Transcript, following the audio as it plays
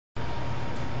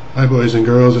Hi boys and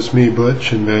girls, it's me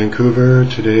Butch in Vancouver.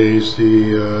 Today's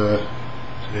the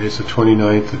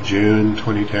 29th of June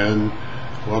 2010.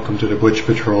 Welcome to the Butch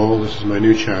Patrol. This is my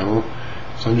new channel.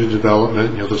 It's under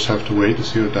development. You'll just have to wait to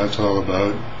see what that's all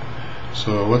about.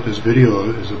 So what this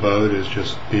video is about is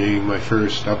just being my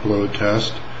first upload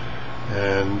test,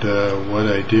 and what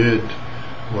I did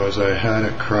was I had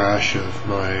a crash of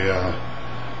my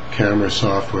camera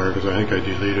software because I think I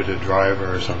deleted a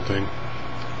driver or something.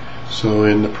 So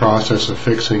in the process of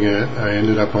fixing it, I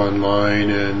ended up online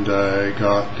and I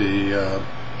got the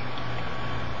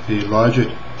Logitech.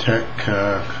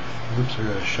 Oops, I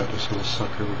gotta shut this little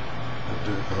sucker.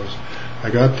 There it goes. I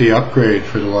got the upgrade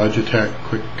for the Logitech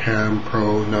WebCam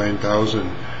Pro 9000,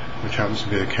 which happens to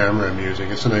be the camera I'm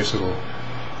using. It's a nice little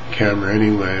camera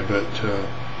anyway, but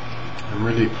I'm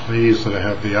really pleased that I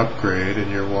have the upgrade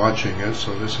and you're watching it.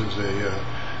 So this is a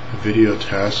video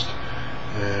test.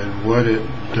 And what it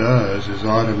does is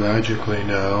automatically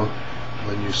now,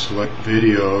 when you select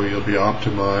video, you'll be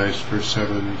optimized for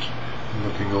I'm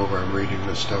looking over, I'm reading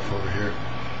this stuff over here.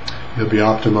 You'll be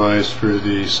optimized for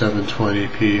the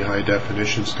 720p high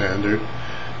definition standard,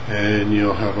 and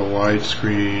you'll have a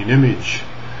widescreen image,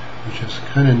 which is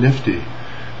kind of nifty.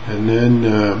 And then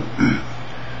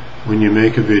when you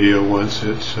make a video, once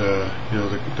it's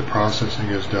the processing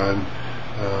is done,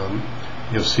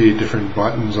 you'll see different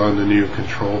buttons on the new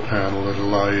control panel that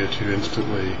allow you to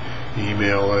instantly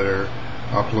email it or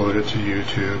upload it to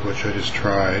YouTube, which I just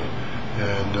tried,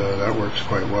 and that works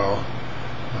quite well.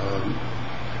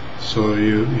 So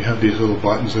you have these little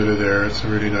buttons that are there. It's a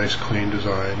really nice clean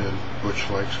design, and Butch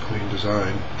likes clean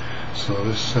design. So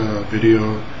this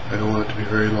video, I don't want it to be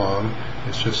very long.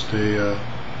 It's just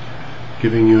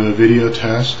giving you a video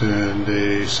test and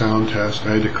a sound test.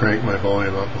 I had to crank my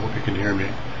volume up. I hope you can hear me.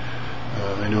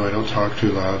 I know I don't talk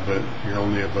too loud, but you're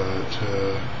only about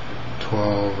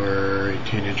 12 or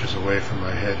 18 inches away from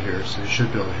my head here, so you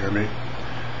should be able to hear me.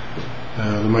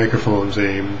 The microphone's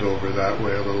aimed over that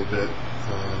way a little bit.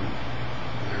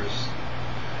 There's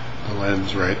the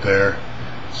lens right there.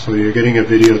 So you're getting a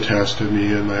video test of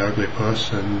me and my ugly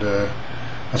puss, and a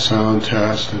sound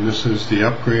test, and this is the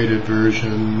upgraded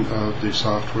version of the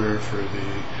software for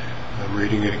I'm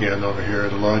reading it again over here,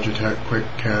 the Logitech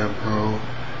WebCam Pro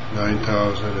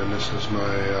 9000, and this is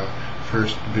my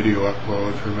first video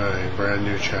upload for my brand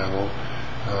new channel,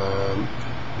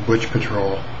 Butch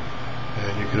Patrol.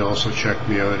 And you can also check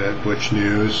me out at Butch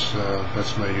News,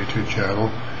 that's my YouTube channel,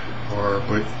 or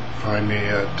find me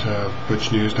at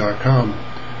butchnews.com.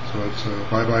 So it's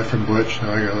bye bye from Butch.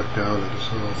 Now I gotta look down at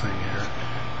this little thing here,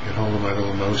 get hold of my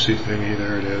little mousey thingy.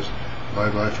 There it is. Bye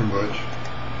bye from Butch.